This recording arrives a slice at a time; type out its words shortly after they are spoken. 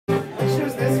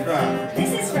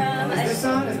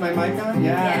my mic on?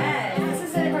 Yeah. Yes, this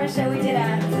is our show we did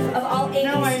of all 80s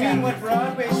No, I mean what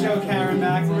Broadway show, Karen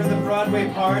Mack? We're the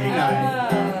Broadway party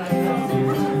night.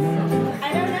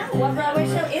 I don't know. What Broadway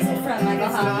show is it from, Michael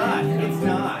Holland? It's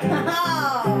not.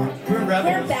 Oh, We're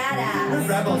rebels. we're badass. We're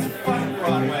rebels. Fuck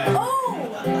Broadway. Oh!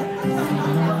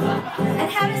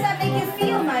 And how does that make you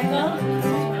feel, Michael?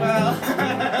 Well,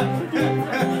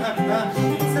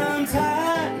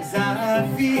 sometimes I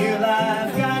feel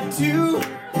I've got to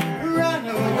run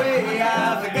away.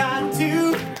 I've got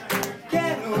to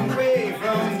get away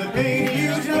from the pain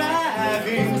you drive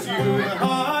into the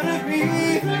heart of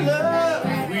me. The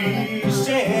love we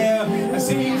share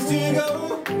seems to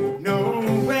go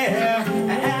nowhere,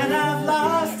 and I've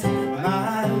lost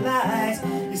my light.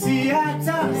 You see, I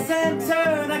toss and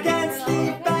turn, I can't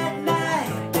sleep at night.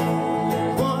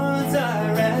 Once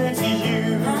I ran to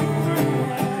you,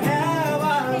 now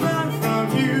I run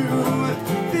from you.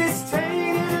 This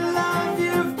tainted love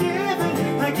you've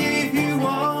given, I gave you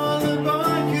all a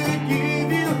boy could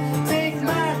give you. Take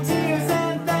my tears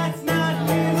and that's not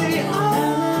really all.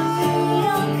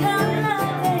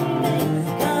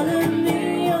 Color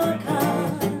me your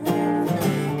color,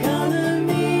 color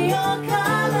me your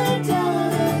color,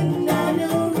 darling. I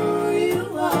know who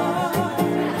you are.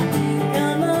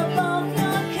 Come up off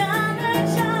your color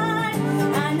chart.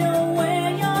 I know where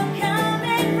you're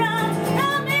coming from.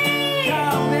 Call me,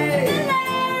 call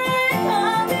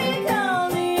me, call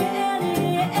me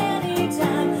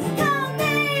anytime. Call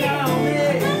me, you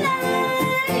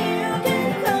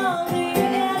can call me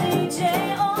any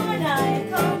day or night.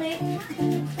 Call me.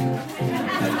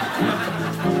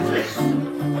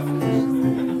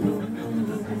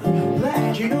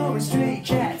 Black and orange stray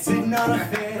cat sitting on a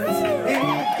fence.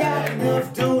 Ain't got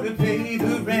enough dough to pay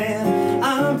the rent.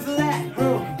 I'm flat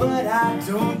broke, but I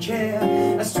don't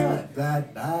care. I strut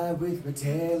right by with my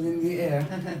tail in the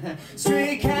air.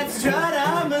 Stray cat strut,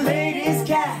 I'm a lady's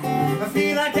cat. I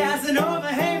feel like Casanova,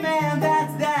 hey man,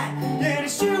 that's that. Get a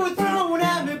shoe thrown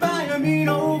at me by a mean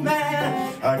old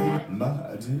man. I get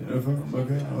my dinner from a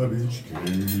garbage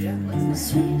can.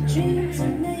 Sweet dreams are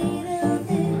made of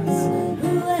this,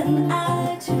 and I